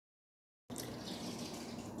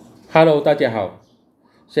Hello， 大家好，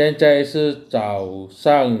现在是早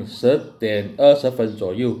上10:20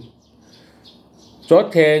左右。昨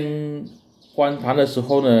天关盘的时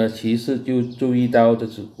候呢，其实就注意到这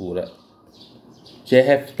只股了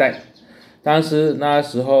 ，JF 但是那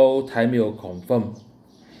时候还没有 confirm。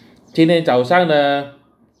今天早上呢，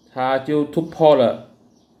它就突破了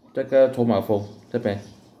这个筹码峰这边，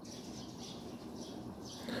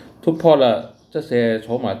突破了这些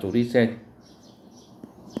筹码阻力线。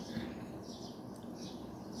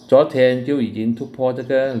昨天就已经突破这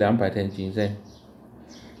个200天均线，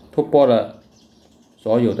突破了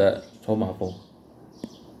所有的筹码峰，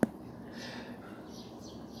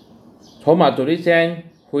筹码阻力线、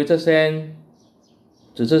灰色线、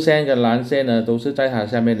紫色线跟蓝线呢，都是在它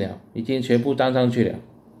下面了，已经全部站上去了。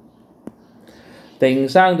顶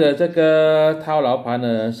上的这个套牢盘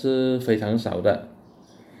呢是非常少的，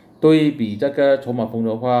对比这个筹码峰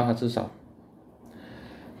的话还是少。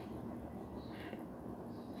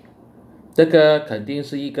这个肯定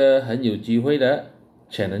是一个很有机会的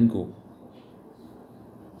潜能股，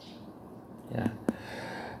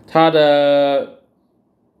它的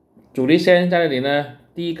主力线在哪里呢？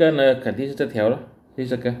第一个呢肯定是这条了，是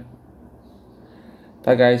这个，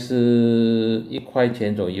大概是1块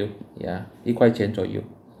钱左右，1块钱左右。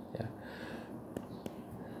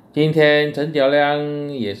今天成交量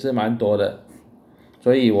也是蛮多的，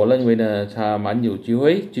所以我认为呢，它蛮有机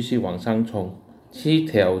会继续往上冲，去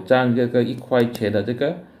挑战这个1块钱的这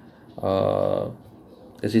个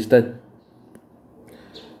resistance。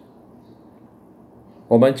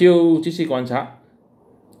我们就继续观察，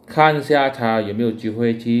看一下它有没有机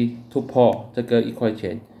会去突破这个1块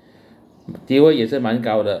钱，机会也是蛮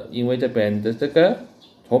高的，因为这边的这个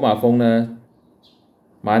筹码峰呢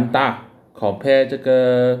蛮大 ，compare 这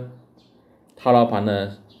个套牢盘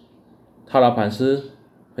呢，套牢盘是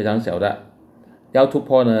非常小的，要突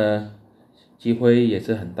破呢机会也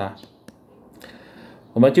是很大。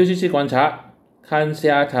我们就继续观察，看一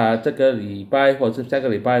下它这个礼拜或者是下个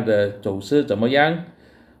礼拜的走势怎么样，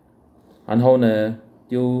然后呢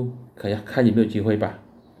就可以看有没有机会吧。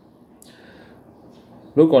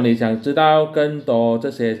如果你想知道更多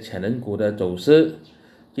这些潜能股的走势，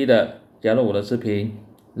记得加入我的视频。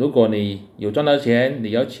如果你有赚到钱，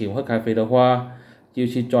你要请我喝咖啡的话，就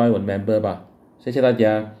去join我的 member 吧。谢谢大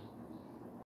家。